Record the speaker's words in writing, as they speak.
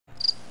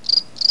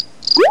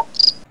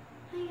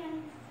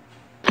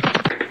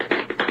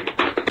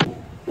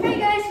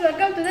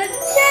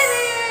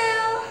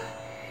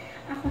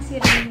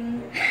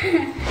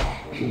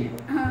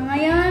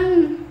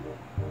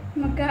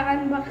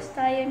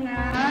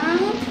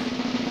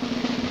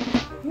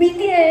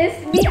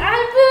BTS, the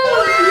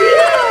album!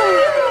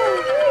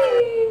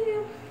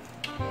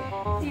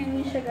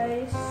 Yan siya,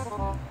 guys.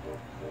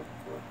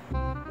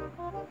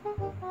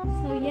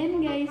 So,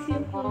 yan guys,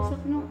 yung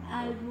close-up ng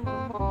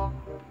album.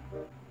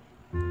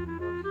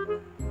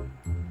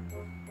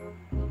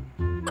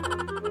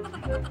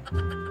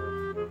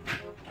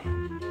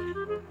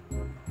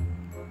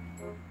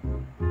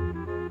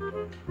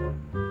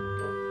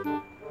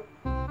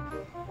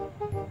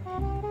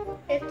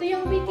 Ito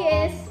yung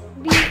BTS,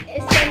 The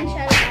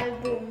Essential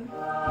Album.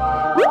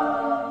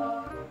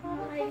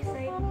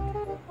 Nakaka-excite.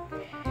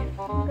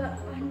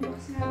 Mag-unbox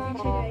natin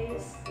siya,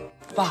 guys.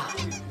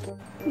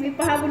 May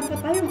pahabol pa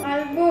tayong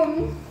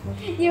album.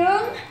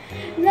 Yung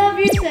Love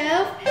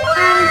Yourself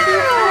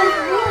Answer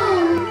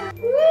Album.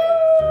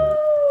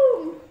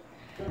 Woo!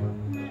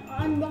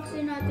 Unbox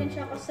din natin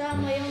siya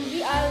kasama yung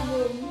The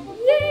Album.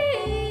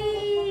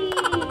 Yay!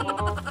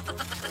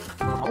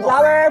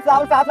 Flower!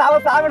 Start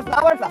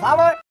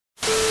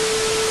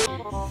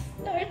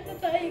na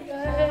tayo,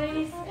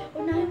 guys.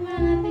 Unahin muna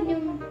natin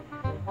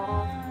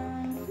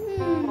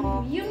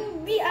yung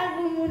The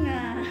Album muna.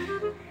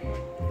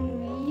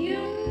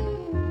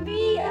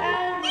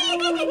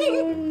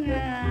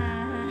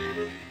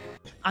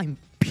 I'm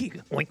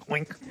big. Oink,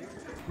 oink.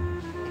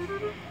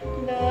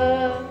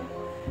 Love.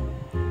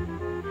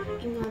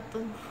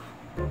 Ingatan.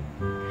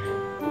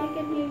 I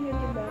can hear you,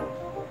 diba?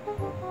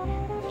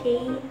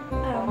 Okay.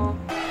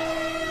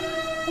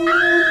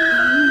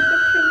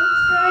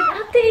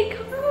 Ate,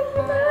 come on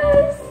with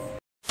us.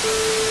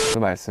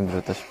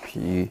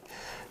 말씀드렸다시피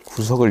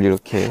구석을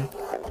이렇게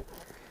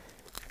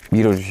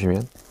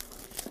밀어주시면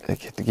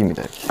이렇게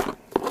뜯깁니다. 이렇게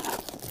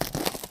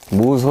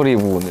모서리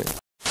부분을.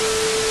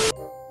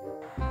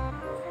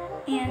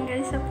 Ayan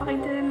guys,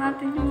 napakita rin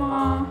natin yung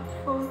mga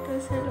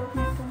photos sa loob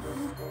nito.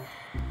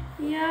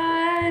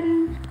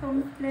 Yan,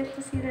 kompleto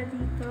sila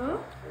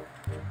dito.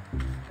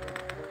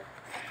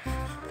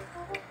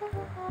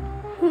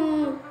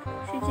 Hope,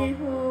 si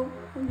J-Hope,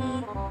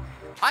 ulit.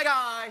 Hi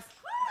guys!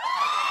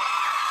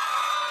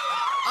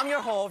 I'm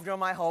your Hope, you're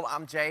my Hope,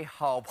 I'm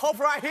J-Hope.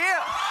 Hope right here!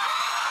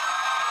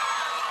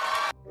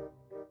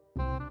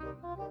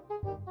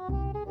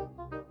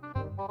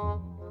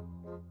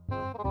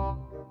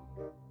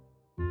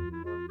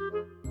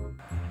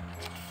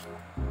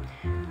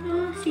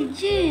 Si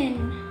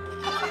Jin.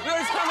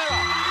 Where's camera?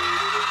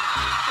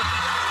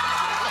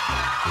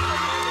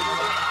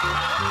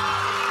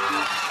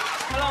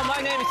 Hello,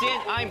 my name is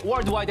Jin. I'm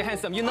worldwide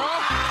handsome, you know?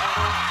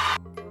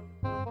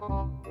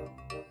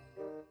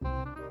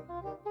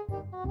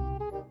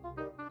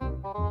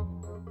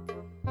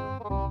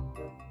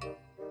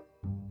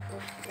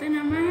 Ito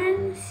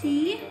naman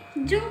si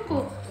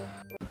Jungkook.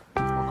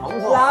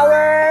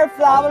 Flower!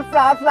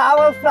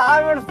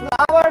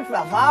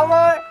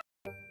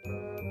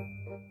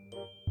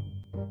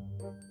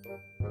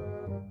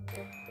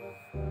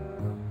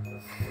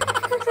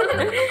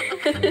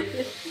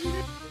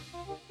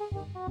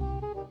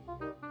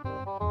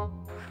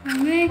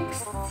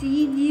 Next,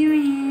 si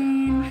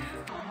Jimin.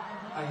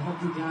 I hope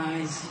you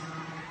guys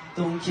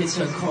don't catch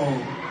a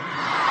cold.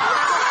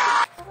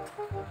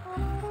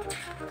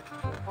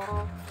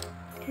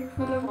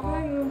 Careful lang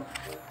tayo.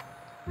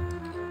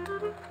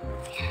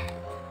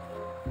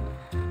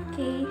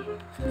 Okay,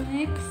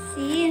 next,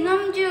 si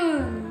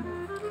Namjoon.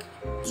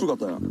 수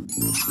같다.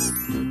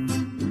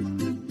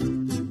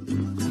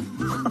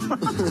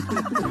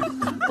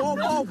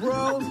 뽀뽀,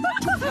 bro.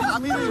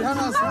 아미를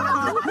향한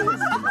사랑.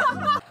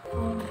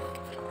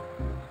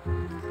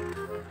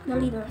 The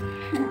leader.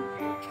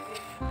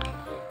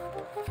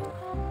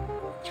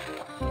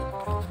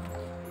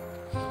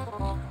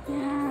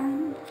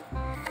 Yan.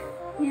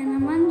 Yan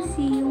naman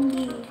si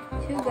Yoongi.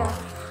 Suga.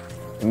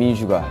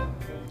 민슈가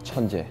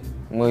천재.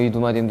 뭐 이 두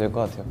마디면 될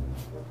것 같아요.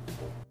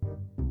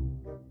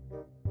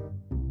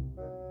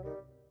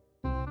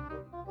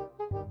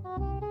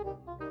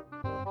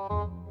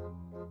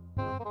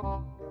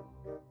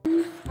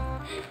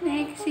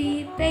 Next,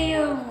 si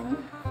Taeyong.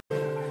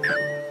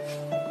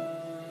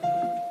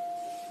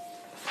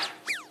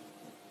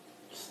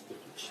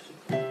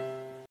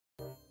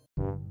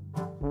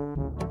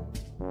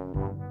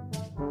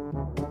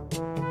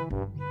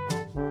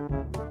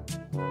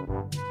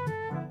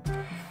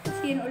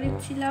 Kasi yun ulit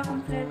sila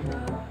kompleto.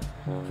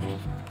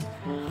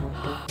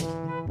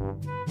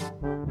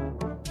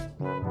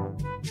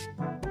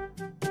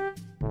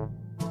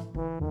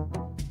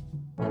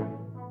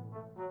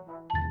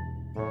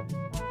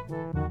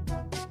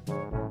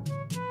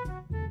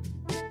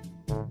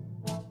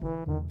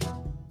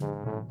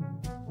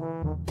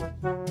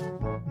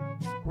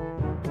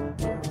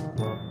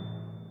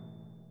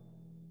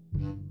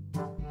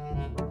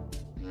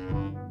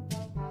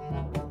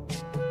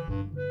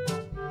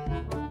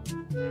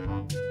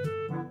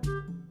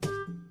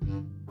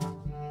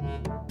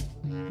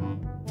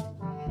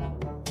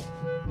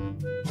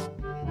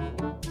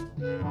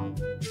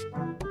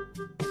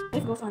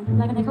 Life goes on,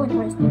 like an echo in the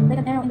forest, like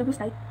an arrow in the blue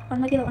sky. On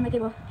my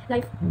cable,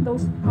 life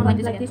goes on like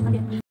this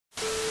again.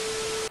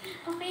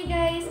 Okay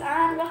guys,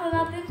 unbox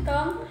natin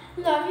tong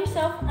Love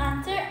Yourself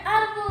Answer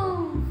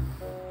album.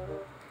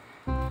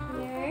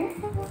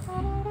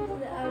 This is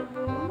the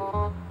album.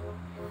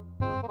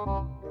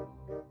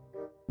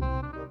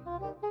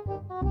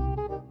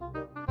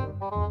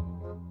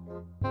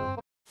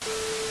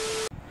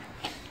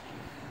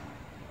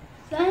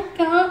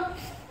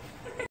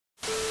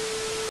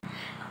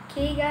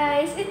 Okay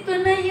guys, ito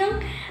na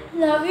yung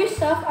Love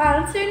Yourself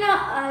Answer na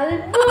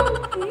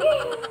album.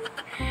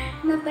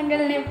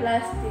 Natanggal na yung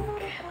plastic.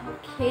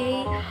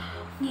 Okay.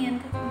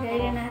 Ngayon,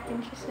 tatanggalin natin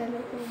siya sa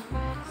loob.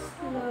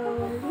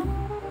 Slowly.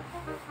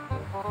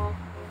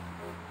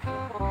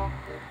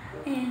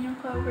 Ayan yung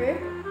cover.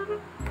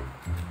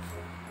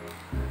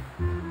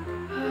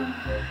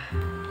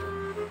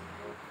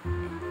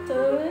 Ito.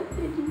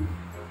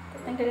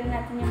 Tatanggalin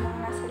natin yung mga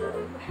nasa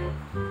loob.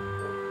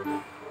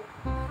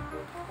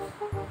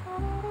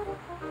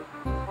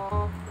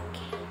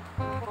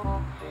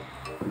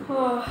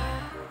 Oh.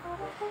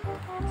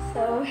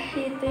 So,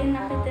 ito yung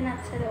nakita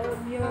natin sa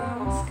loob,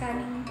 yung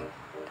scanning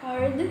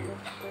card,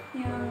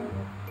 yung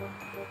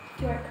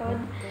QR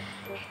code.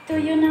 Ito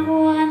yung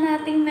nakuha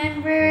nating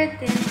member.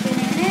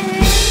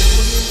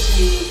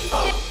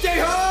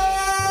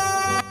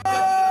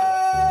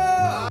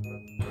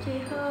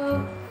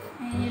 J-Hope!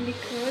 Ayan yung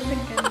likod,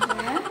 ang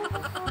ganda.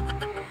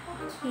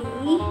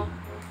 Okay.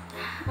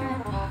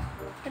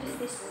 What is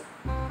this?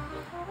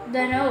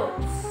 The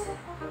notes.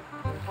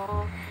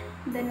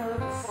 The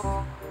notes.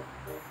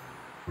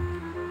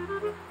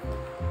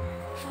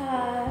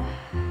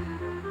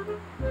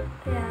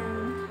 Ayan.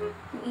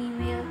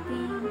 Email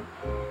thing.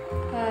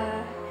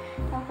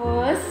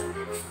 Tapos,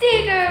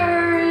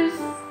 stickers!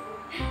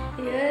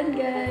 Ayan,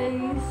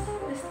 guys.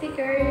 The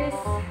stickers.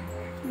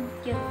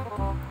 Cute.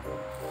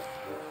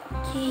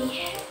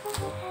 Okay.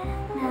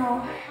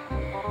 Now,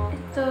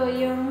 ito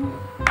yung...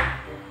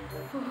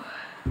 ito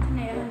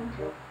na yun.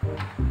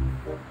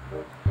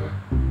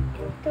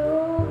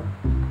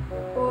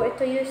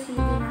 Ito yung CD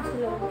nasa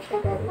loob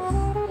siya, guys.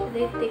 Should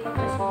I take out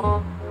the CD?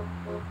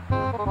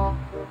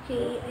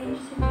 Okay, ayun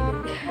yung CD.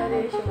 How do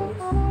I show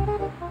this?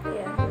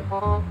 Ayan.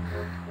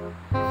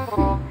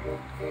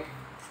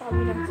 Sa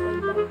kabilang sa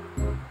iba.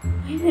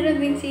 Ay,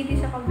 meron din CD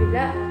sa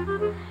kabila.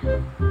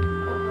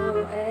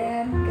 Oh,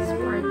 ayan, guys.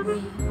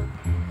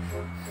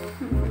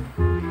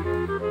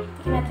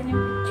 Tingnan natin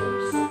yung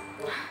pictures.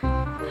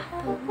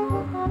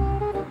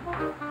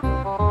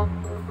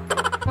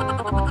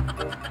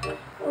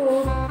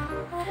 Oh.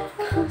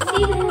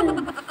 See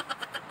them.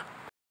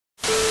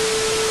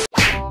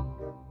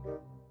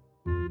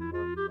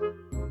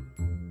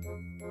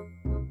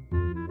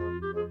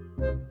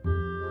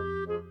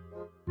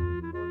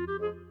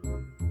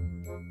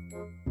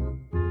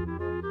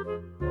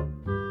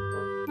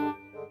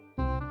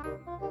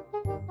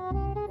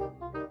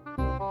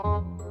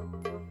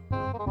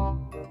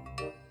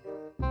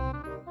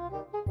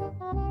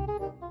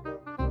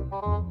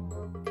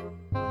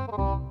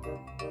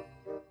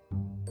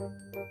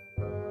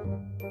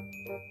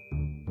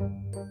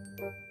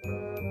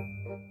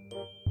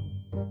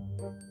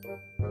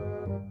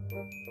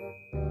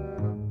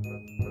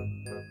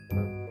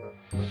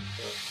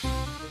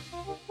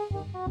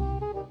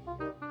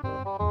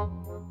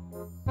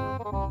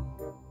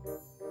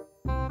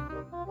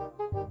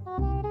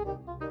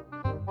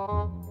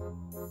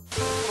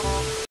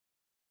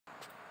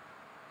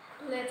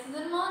 Let's do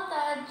the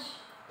montage.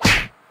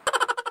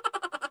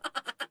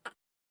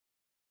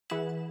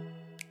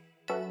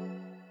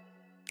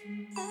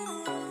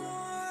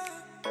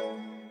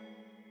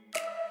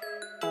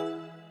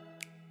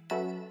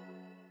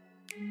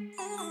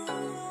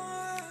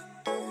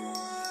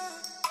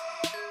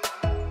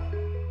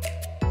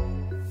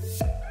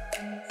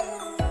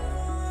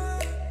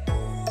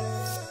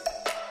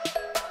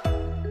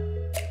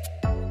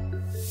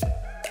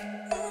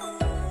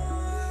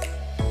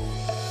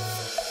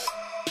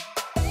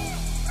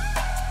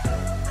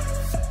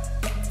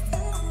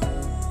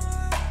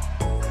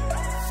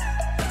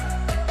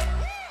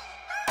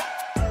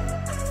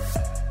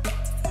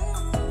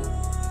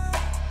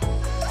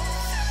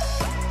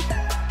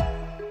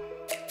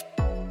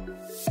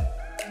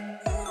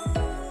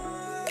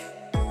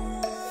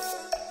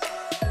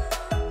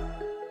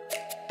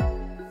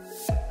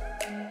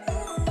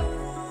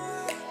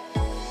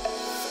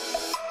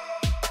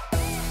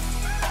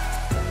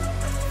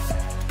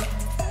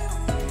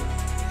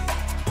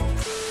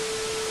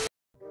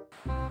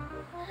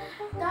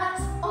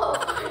 That's all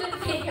for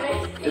today,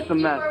 guys. Thank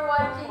you for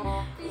watching.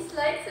 Please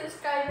like,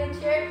 subscribe, and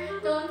share.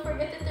 Don't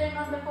forget to turn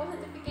on the post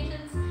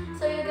notifications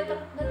so you get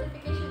a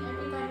notification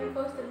every time we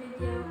post a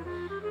video.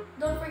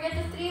 Don't forget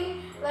to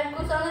stream Life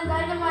Goes On and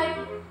Dynamite.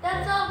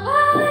 That's all.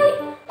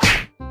 Bye!